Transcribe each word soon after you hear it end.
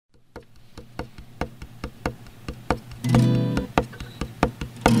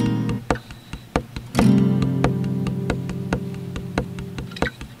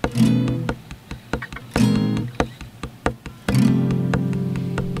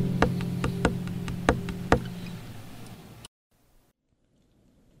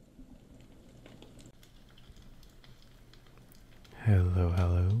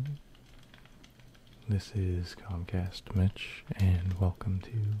This is Comcast Mitch, and welcome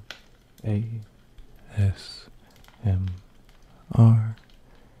to ASMR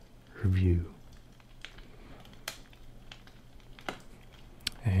Review.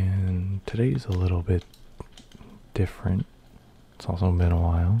 And today's a little bit different. It's also been a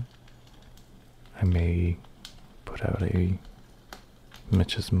while. I may put out a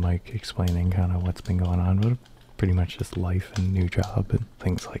Mitch's mic explaining kind of what's been going on, but pretty much just life and new job and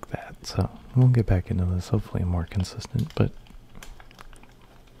things like that. So we'll get back into this, hopefully more consistent, but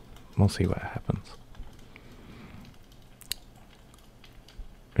we'll see what happens.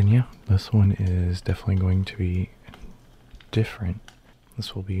 And yeah, this one is definitely going to be different.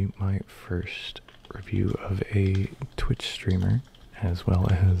 This will be my first review of a Twitch streamer, as well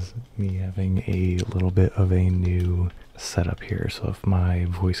as me having a little bit of a new setup here. So if my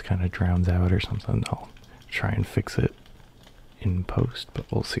voice kind of drowns out or something, I'll try and fix it in post, but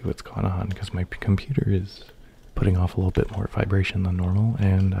we'll see what's going on because my computer is putting off a little bit more vibration than normal,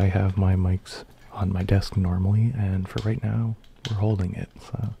 and I have my mics on my desk normally, and for right now we're holding it,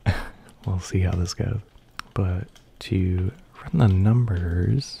 so we'll see how this goes. But to run the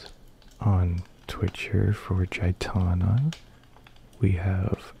numbers on Twitch here for Gitana, we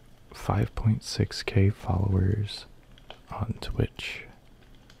have 5.6k followers on Twitch.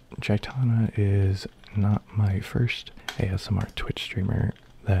 Gitana is not my first ASMR Twitch streamer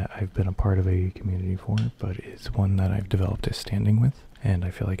that I've been a part of a community for, but it's one that I've developed a standing with, and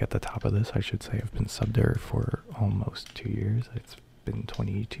I feel like at the top of this I should say I've been subbed there for almost 2 years. It's been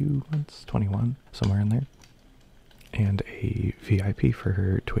 22 months, 21, somewhere in there, and a VIP for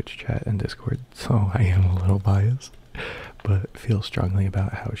her Twitch chat and Discord, so I am a little biased, but feel strongly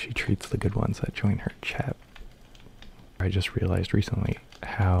about how she treats the good ones that join her chat. I just realized recently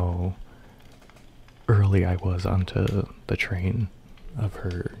how early I was onto the train of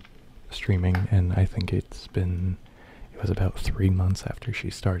her streaming, and I think it was about 3 months after she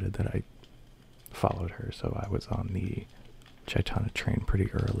started that I followed her, so I was on the Gitana train pretty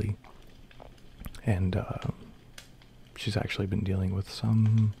early. And she's actually been dealing with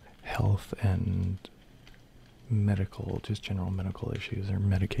some health and medical, just general medical issues or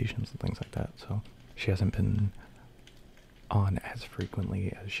medications and things like that, so she hasn't been on as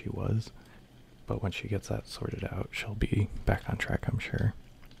frequently as she was. But once she gets that sorted out, she'll be back on track, I'm sure.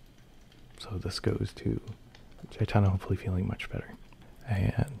 So this goes to Gitana hopefully feeling much better,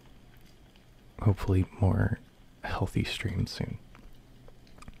 and hopefully more healthy streams soon.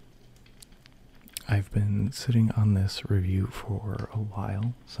 I've been sitting on this review for a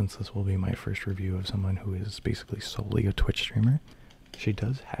while, since this will be my first review of someone who is basically solely a Twitch streamer. She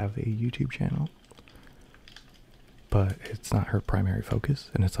does have a YouTube channel, but it's not her primary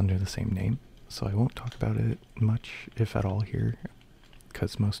focus, and it's under the same name. So I won't talk about it much, if at all, here,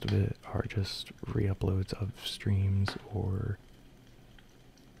 because most of it are just re-uploads of streams, or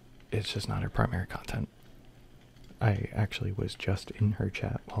it's just not her primary content. I actually was just in her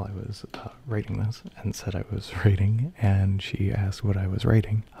chat while I was writing this, and said I was writing, and she asked what I was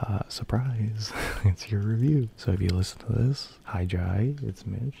writing. Surprise, it's your review. So if you listen to this, hi Jai, it's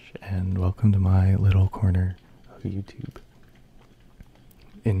Mitch, and welcome to my little corner of YouTube.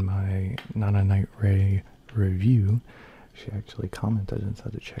 In my Nana Night Ray review, she actually commented and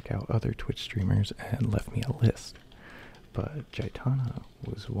said to check out other Twitch streamers and left me a list. But Gitana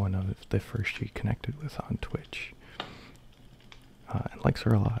was one of the first she connected with on Twitch, and likes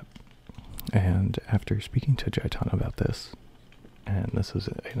her a lot. And after speaking to Gitana about this, and this is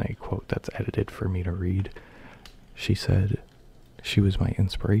in a quote that's edited for me to read, she said she was my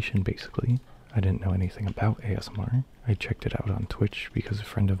inspiration, basically. I didn't know anything about ASMR. I checked it out on Twitch because a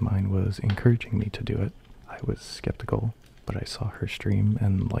friend of mine was encouraging me to do it. I was skeptical, but I saw her stream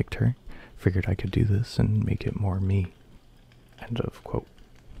and liked her. Figured I could do this and make it more me. End of quote.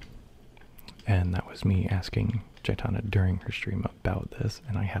 And that was me asking Gitana during her stream about this,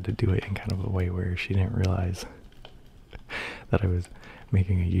 and I had to do it in kind of a way where she didn't realize that I was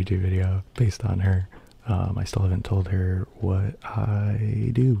making a YouTube video based on her. I still haven't told her what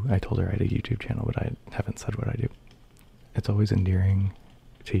I do. I told her I had a YouTube channel, but I haven't said what I do. It's always endearing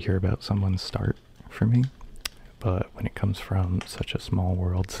to hear about someone's start for me, but when it comes from such a small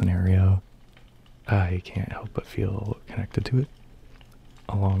world scenario, I can't help but feel connected to it,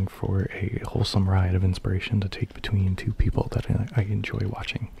 along for a wholesome ride of inspiration to take between two people that I enjoy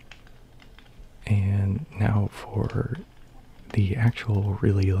watching. And now for the actual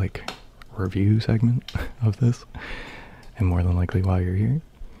really review segment of this, and more than likely while you're here,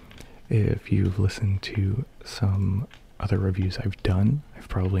 if you've listened to some other reviews I've done, I've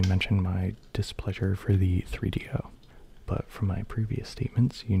probably mentioned my displeasure for the 3DO, but from my previous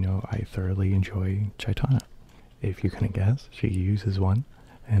statements, you know I thoroughly enjoy Chaitana. If you couldn't guess, she uses one,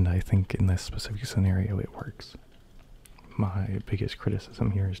 and I think in this specific scenario it works. My biggest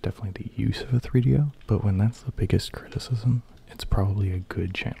criticism here is definitely the use of a 3DO, but when that's the biggest criticism, it's probably a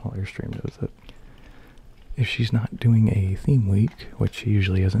good channel or stream does it. If she's not doing a theme week, which she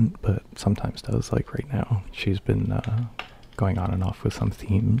usually isn't, but sometimes does, like right now, she's been going on and off with some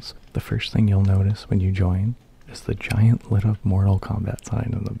themes. The first thing you'll notice when you join is the giant lit up Mortal Kombat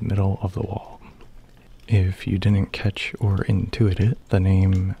sign in the middle of the wall. If you didn't catch or intuit it, the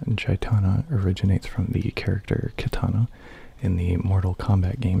name Chaitana originates from the character Kitana in the Mortal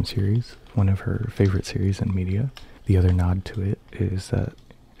Kombat game series, one of her favorite series in media. The other nod to it is that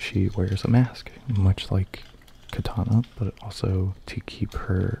she wears a mask, much like Kitana, but also to keep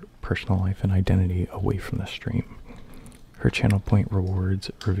her personal life and identity away from the stream. Her channel point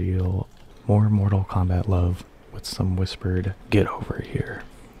rewards reveal more Mortal Kombat love with some whispered "get over here,"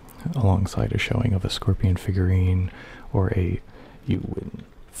 alongside a showing of a Scorpion figurine or a "you win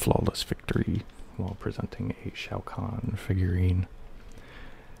flawless victory" while presenting a Shao Kahn figurine.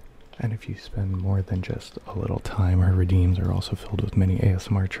 And if you spend more than just a little time, her redeems are also filled with many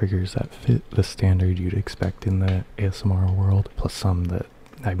ASMR triggers that fit the standard you'd expect in the ASMR world, plus some that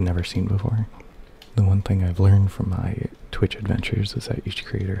I've never seen before. The one thing I've learned from my Twitch adventures is that each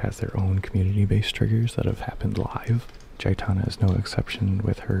creator has their own community-based triggers that have happened live. Chaitana is no exception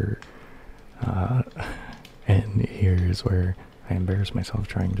with her, and here's where I embarrass myself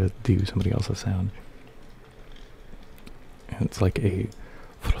trying to do somebody else's sound. And it's like a...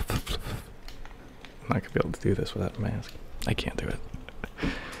 I'm not gonna be able to do this without a mask. I can't do it.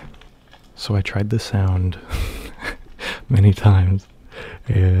 So I tried the sound many times,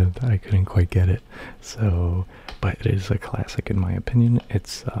 and I couldn't quite get it. So, but it is a classic in my opinion.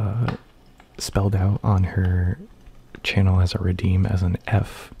 It's spelled out on her channel as a redeem as an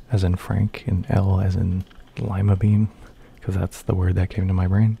F as in Frank and L as in lima bean, because that's the word that came to my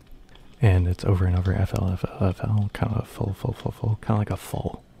brain. And it's over and over FL, kind of full, kind of like a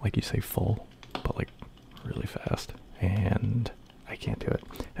full, like you say full, but like really fast. And I can't do it.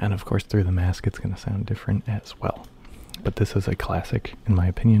 And of course through the mask it's going to sound different as well. But this is a classic, in my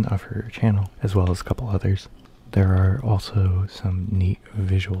opinion, of her channel, as well as a couple others. There are also some neat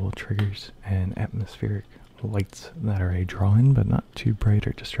visual triggers and atmospheric lights that are a draw-in, but not too bright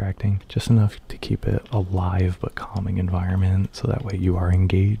or distracting, just enough to keep it a live but calming environment, so that way you are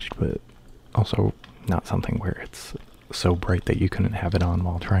engaged, but also not something where it's so bright that you couldn't have it on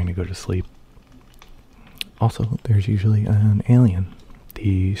while trying to go to sleep. Also, there's usually an alien.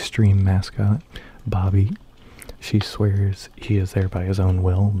 The stream mascot, Bobby, she swears he is there by his own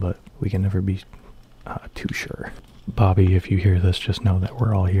will, but we can never be too sure. Bobby, if you hear this, just know that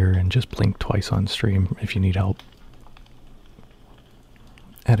we're all here, and just blink twice on stream if you need help.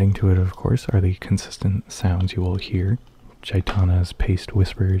 Adding to it, of course, are the consistent sounds you will hear. Chaitana's paced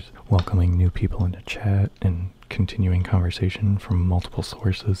whispers, welcoming new people into chat, and continuing conversation from multiple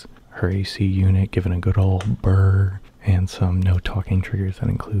sources. Her AC unit giving a good old burr, and some no-talking triggers that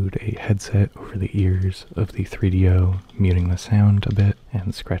include a headset over the ears of the 3DO, muting the sound a bit,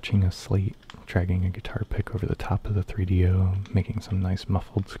 and scratching a slate, dragging a guitar pick over the top of the 3DO, making some nice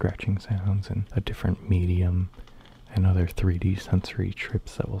muffled scratching sounds in a different medium, and other 3D sensory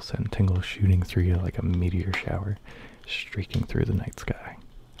trips that will send tingles shooting through you like a meteor shower, streaking through the night sky.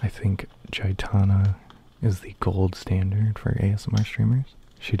 I think Chaitana is the gold standard for ASMR streamers.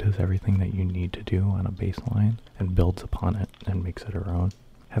 She does everything that you need to do on a baseline and builds upon it and makes it her own.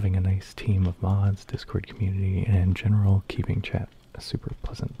 Having a nice team of mods, Discord community, and in general keeping chat a super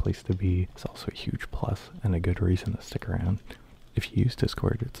pleasant place to be is also a huge plus and a good reason to stick around. If you use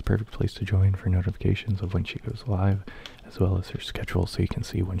Discord, it's the perfect place to join for notifications of when she goes live, as well as her schedule so you can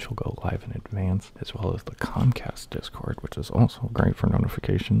see when she'll go live in advance, as well as the Comcast Discord, which is also great for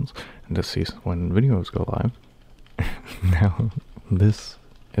notifications and to see when videos go live. Now, this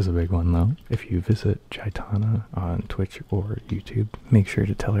is a big one though. If you visit Chaitana on Twitch or YouTube, make sure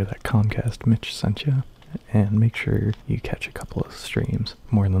to tell her that Comcast Mitch sent you, and make sure you catch a couple of streams.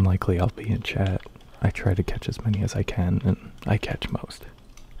 More than likely I'll be in chat. I try to catch as many as I can, and I catch most.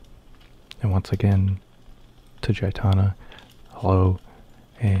 And once again, to Chaitana, hello,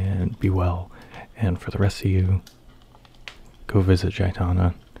 and be well. And for the rest of you, go visit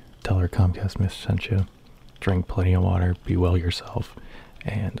Chaitana, tell her Comcast Mitch sent you, drink plenty of water, be well yourself,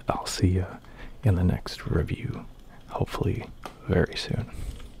 and I'll see you in the next review, hopefully very soon.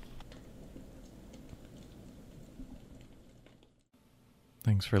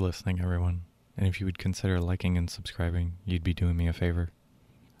 Thanks for listening, everyone. And if you would consider liking and subscribing, you'd be doing me a favor.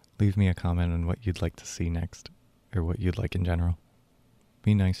 Leave me a comment on what you'd like to see next. or what you'd like in general.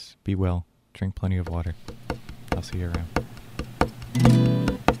 Be nice, be well, drink plenty of water. I'll see you around.